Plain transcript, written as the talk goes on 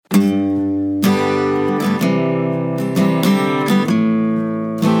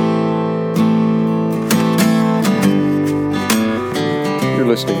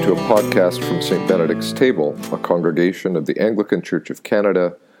to a podcast from St. Benedict's Table, a congregation of the Anglican Church of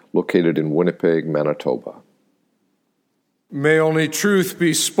Canada located in Winnipeg, Manitoba. May only truth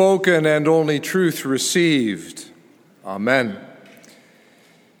be spoken and only truth received. Amen.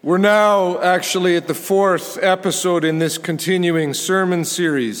 We're now actually at the fourth episode in this continuing sermon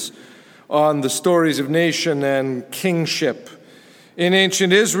series on the stories of nation and kingship in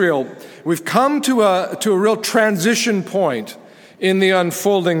ancient Israel. We've come to a real transition point in the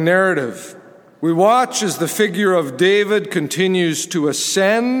unfolding narrative. We watch as the figure of David continues to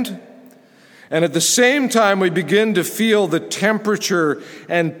ascend, and at the same time we begin to feel the temperature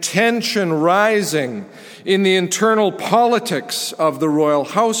and tension rising in the internal politics of the royal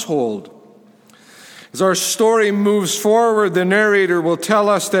household. As our story moves forward, the narrator will tell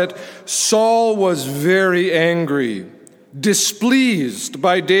us that Saul was very angry, displeased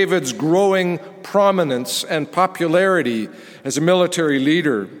by David's growing prominence and popularity as a military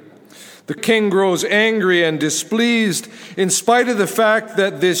leader. The king grows angry and displeased in spite of the fact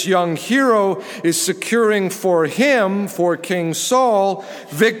that this young hero is securing for him, for King Saul,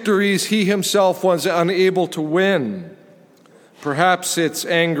 victories he himself was unable to win. Perhaps it's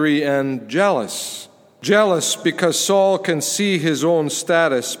angry and jealous. Jealous because Saul can see his own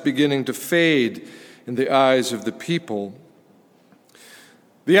status beginning to fade in the eyes of the people.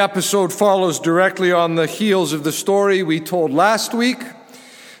 The episode follows directly on the heels of the story we told last week,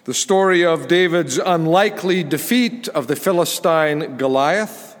 the story of David's unlikely defeat of the Philistine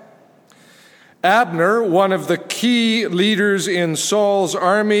Goliath. Abner, one of the key leaders in Saul's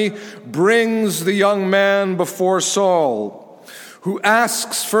army, brings the young man before Saul, who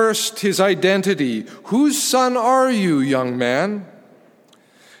asks first his identity. "Whose son are you, young man?"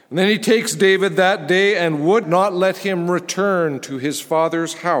 And then he takes David that day and would not let him return to his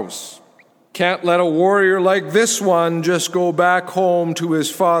father's house. Can't let a warrior like this one just go back home to his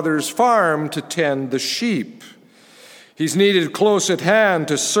father's farm to tend the sheep. He's needed close at hand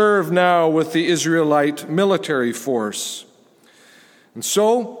to serve now with the Israelite military force. And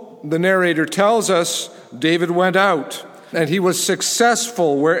so, the narrator tells us, David went out, and he was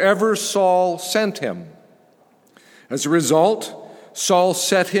successful wherever Saul sent him. As a result, Saul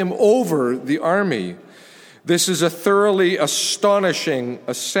set him over the army. This is a thoroughly astonishing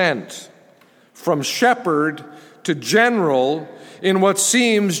ascent from shepherd to general in what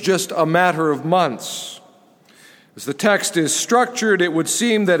seems just a matter of months. As the text is structured, it would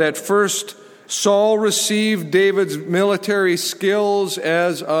seem that at first Saul received David's military skills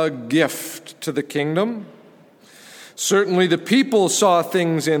as a gift to the kingdom. Certainly the people saw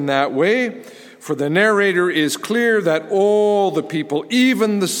things in that way, for the narrator is clear that all the people,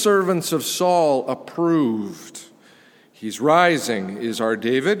 even the servants of Saul, approved. He's rising, is our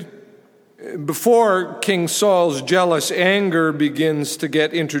David. Before King Saul's jealous anger begins to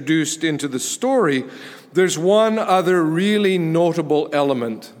get introduced into the story, there's one other really notable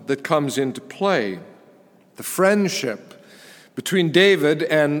element that comes into play: the friendship between David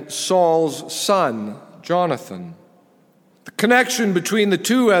and Saul's son, Jonathan. The connection between the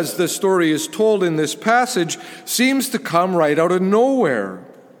two, as the story is told in this passage, seems to come right out of nowhere.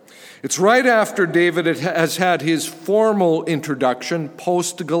 It's right after David has had his formal introduction,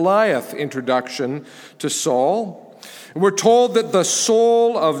 post-Goliath introduction to Saul. And we're told that the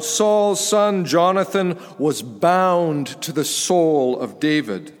soul of Saul's son Jonathan was bound to the soul of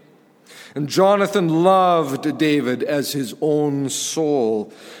David. And Jonathan loved David as his own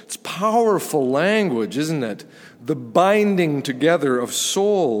soul. It's powerful language, isn't it? The binding together of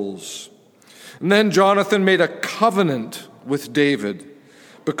souls. And then Jonathan made a covenant with David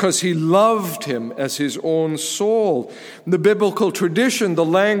because he loved him as his own soul. In the biblical tradition, the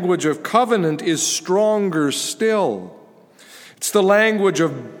language of covenant is stronger still. It's the language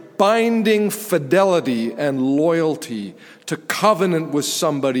of binding fidelity and loyalty. To covenant with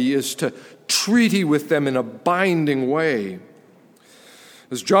somebody is to treaty with them in a binding way.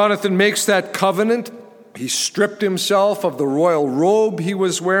 As Jonathan makes that covenant, he stripped himself of the royal robe he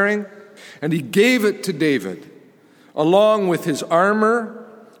was wearing, and he gave it to David, along with his armor,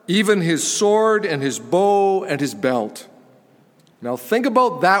 even his sword and his bow and his belt. Now think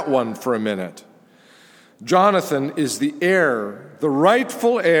about that one for a minute. Jonathan is the heir, the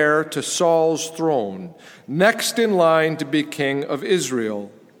rightful heir to Saul's throne, next in line to be king of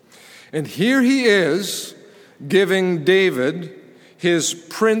Israel. And here he is giving David his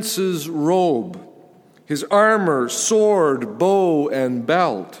prince's robe, his armor, sword, bow, and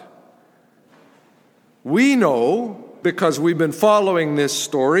belt. We know, because we've been following this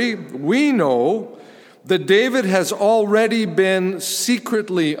story, we know that David has already been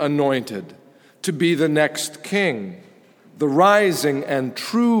secretly anointed to be the next king. the rising and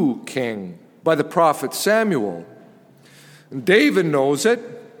true king by the prophet Samuel. And David knows it.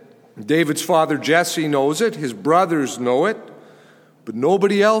 David's father Jesse knows it. His brothers know it. But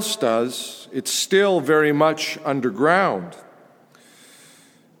nobody else does. It's still very much underground.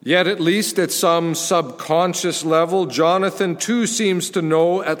 Yet, at least at some subconscious level, Jonathan too seems to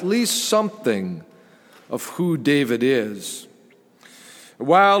know at least something of who David is.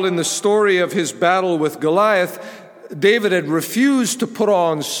 While in the story of his battle with Goliath, David had refused to put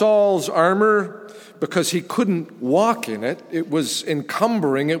on Saul's armor because he couldn't walk in it. It was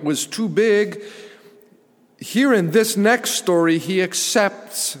encumbering, it was too big. Here in this next story, he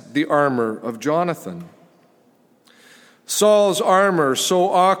accepts the armor of Jonathan. Saul's armor, so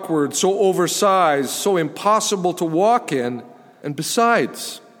awkward, so oversized, so impossible to walk in, and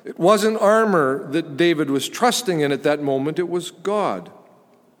besides, it wasn't armor that David was trusting in at that moment, it was God.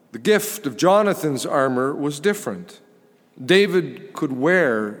 The gift of Jonathan's armor was different. David could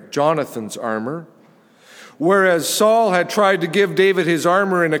wear Jonathan's armor, whereas Saul had tried to give David his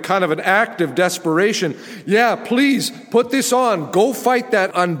armor in a kind of an act of desperation. Yeah, please, put this on. Go fight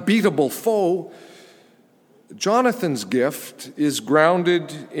that unbeatable foe. Jonathan's gift is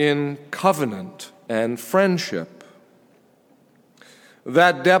grounded in covenant and friendship.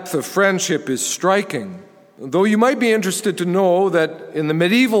 That depth of friendship is striking. Though you might be interested to know that in the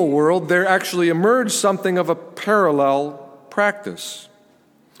medieval world, there actually emerged something of a parallel practice.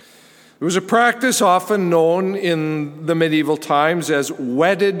 It was a practice often known in the medieval times as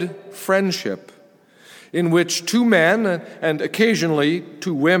wedded friendship, in which two men, and occasionally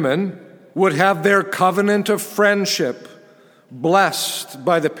two women, would have their covenant of friendship blessed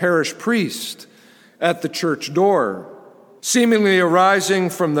by the parish priest at the church door, seemingly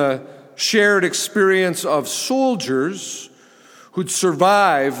arising from the shared experience of soldiers who'd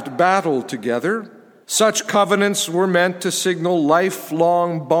survived battle together. Such covenants were meant to signal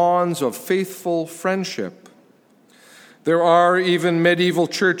lifelong bonds of faithful friendship. There are even medieval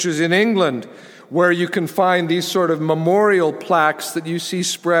churches in England where you can find these sort of memorial plaques that you see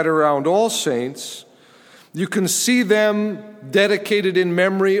spread around All Saints. You can see them dedicated in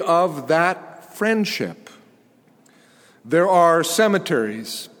memory of that friendship. There are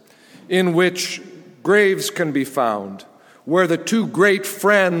cemeteries in which graves can be found, where the two great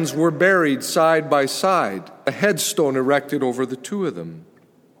friends were buried side by side, a headstone erected over the two of them.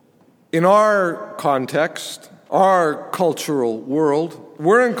 In our context, our cultural world,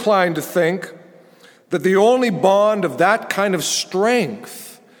 we're inclined to think that the only bond of that kind of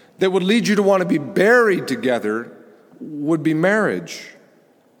strength that would lead you to want to be buried together would be marriage.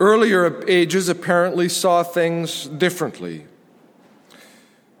 Earlier ages apparently saw things differently.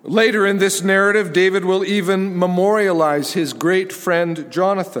 Later in this narrative, David will even memorialize his great friend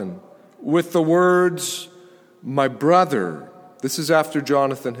Jonathan with the words, "My brother." This is after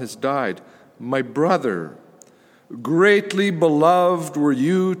Jonathan has died. "My brother, greatly beloved were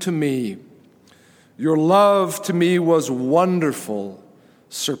you to me. Your love to me was wonderful,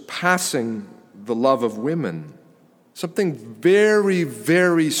 surpassing the love of women." Something very,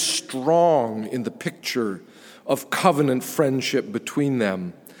 very strong in the picture of covenant friendship between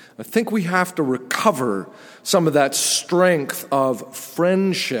them. I think we have to recover some of that strength of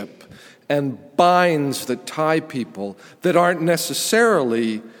friendship and binds that tie people that aren't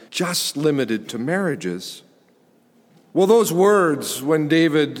necessarily just limited to marriages. Well, those words, when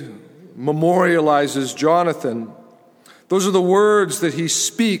David memorializes Jonathan, those are the words that he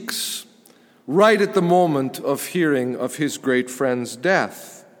speaks right at the moment of hearing of his great friend's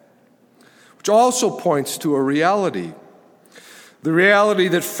death, which also points to a reality. The reality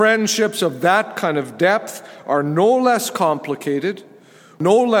that friendships of that kind of depth are no less complicated,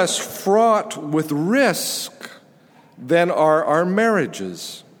 no less fraught with risk than are our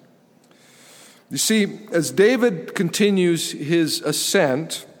marriages. You see, as David continues his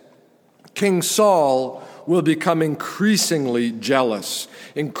ascent, King Saul will become increasingly jealous,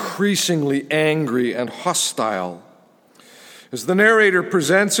 increasingly angry and hostile. As the narrator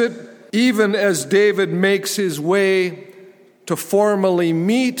presents it, even as David makes his way to formally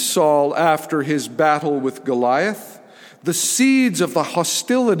meet Saul after his battle with Goliath, the seeds of the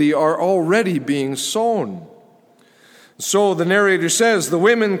hostility are already being sown. So the narrator says, "The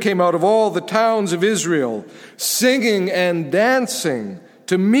women came out of all the towns of Israel, singing and dancing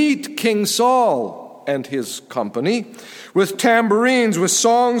to meet King Saul and his company, with tambourines, with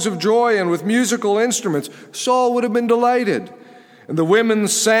songs of joy, and with musical instruments." Saul would have been delighted. "And the women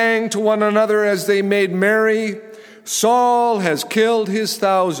sang to one another as they made merry, 'Saul has killed his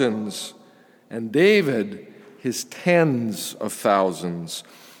thousands, and David his tens of thousands.'"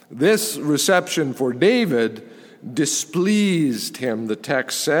 This reception for David displeased him, the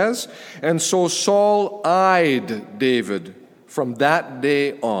text says. And so Saul eyed David from that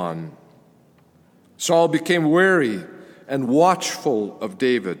day on. Saul became wary and watchful of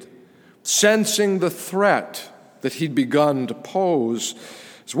David, sensing the threat that he'd begun to pose.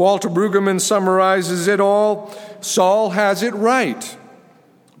 As Walter Brueggemann summarizes it all, Saul has it right,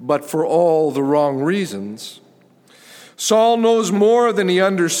 but for all the wrong reasons. Saul knows more than he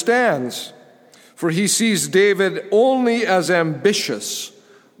understands, for he sees David only as ambitious,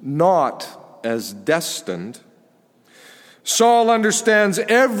 not as destined. Saul understands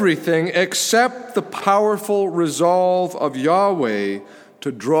everything except the powerful resolve of Yahweh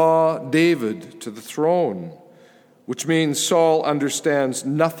to draw David to the throne, which means Saul understands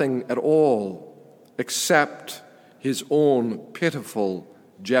nothing at all except his own pitiful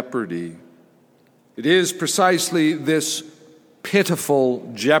jeopardy. It is precisely this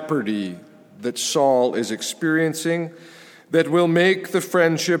pitiful jeopardy that Saul is experiencing that will make the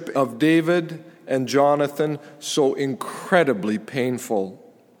friendship of David and Jonathan so incredibly painful.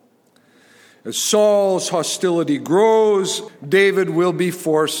 As Saul's hostility grows, David will be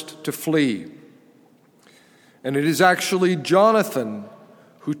forced to flee. And it is actually Jonathan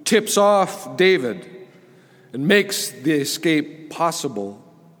who tips off David and makes the escape possible.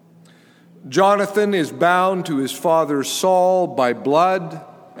 Jonathan is bound to his father Saul by blood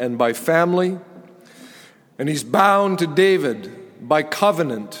and by family, and he's bound to David by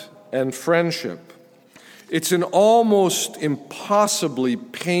covenant and friendship. It's an almost impossibly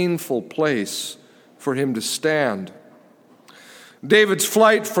painful place for him to stand. David's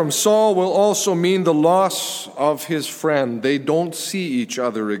flight from Saul will also mean the loss of his friend. They don't see each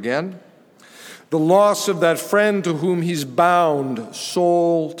other again. The loss of that friend to whom he's bound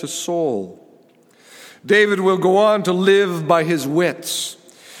soul to soul. David will go on to live by his wits.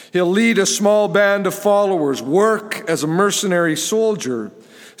 He'll lead a small band of followers, work as a mercenary soldier,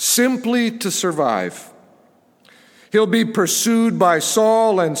 simply to survive. He'll be pursued by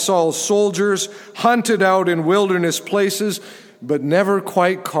Saul and Saul's soldiers, hunted out in wilderness places, but never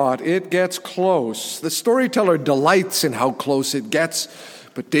quite caught. It gets close. The storyteller delights in how close it gets,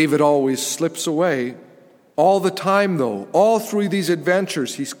 but David always slips away. All the time, though, all through these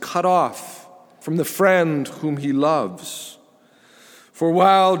adventures, he's cut off from the friend whom he loves. For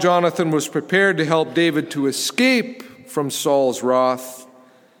while Jonathan was prepared to help David to escape from Saul's wrath,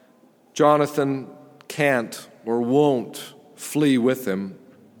 Jonathan can't or won't flee with him.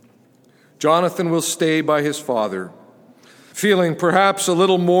 Jonathan will stay by his father, feeling perhaps a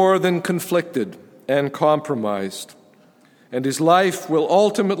little more than conflicted and compromised. And his life will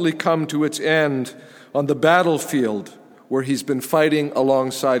ultimately come to its end on the battlefield where he's been fighting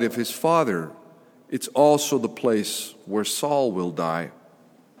alongside of his father. It's also the place where Saul will die.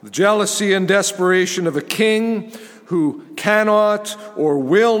 The jealousy and desperation of a king who cannot or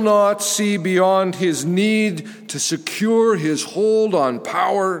will not see beyond his need to secure his hold on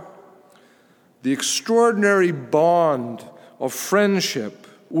power. The extraordinary bond of friendship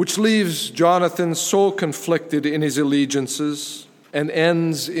which leaves Jonathan so conflicted in his allegiances and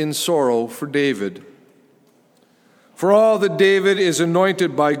ends in sorrow for David. For all that David is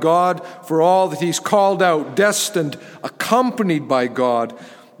anointed by God, for all that he's called out, destined, accompanied by God,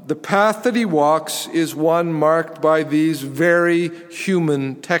 the path that he walks is one marked by these very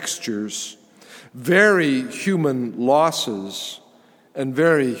human textures, very human losses, and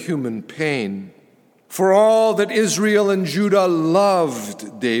very human pain. For all that Israel and Judah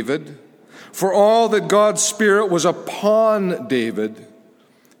loved David, for all that God's Spirit was upon David,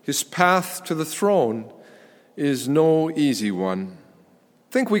 his path to the throne is no easy one.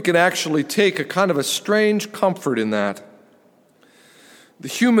 I think we can actually take a kind of a strange comfort in that. The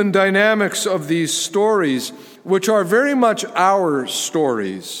human dynamics of these stories, which are very much our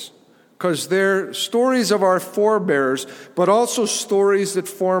stories, because they're stories of our forebears, but also stories that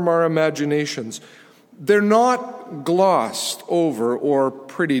form our imaginations. They're not glossed over or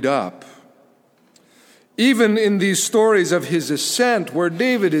prettied up. Even in these stories of his ascent, where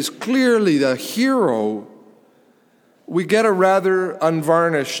David is clearly the hero, we get a rather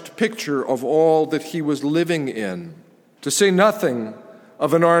unvarnished picture of all that he was living in, to say nothing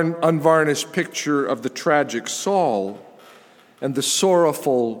of an unvarnished picture of the tragic Saul and the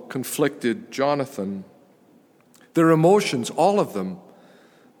sorrowful, conflicted Jonathan. Their emotions, all of them,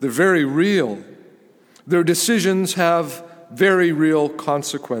 they're very real. Their decisions have very real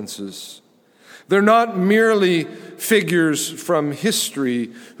consequences. They're not merely figures from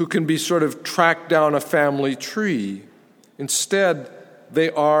history who can be sort of tracked down a family tree. Instead,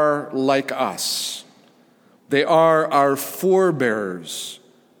 they are like us. They are our forebears,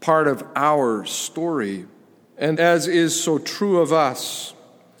 part of our story. And as is so true of us,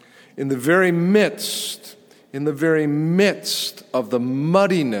 in the very midst of the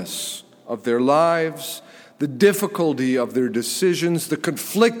muddiness of their lives, the difficulty of their decisions, the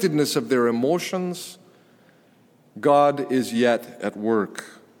conflictedness of their emotions, God is yet at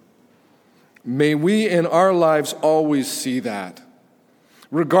work. May we in our lives always see that.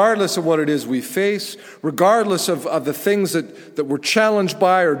 Regardless of what it is we face, regardless of the things that we're challenged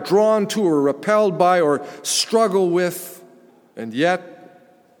by or drawn to or repelled by or struggle with, and yet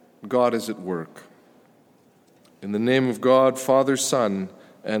God is at work. In the name of God, Father, Son,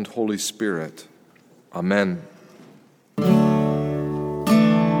 and Holy Spirit. Amen.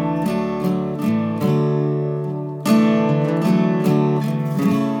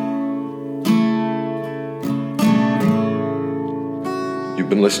 You've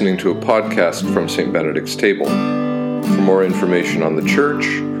been listening to a podcast from St. Benedict's Table. For more information on the church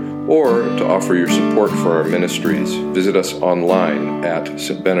or to offer your support for our ministries, visit us online at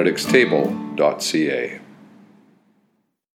stbenedictstable.ca.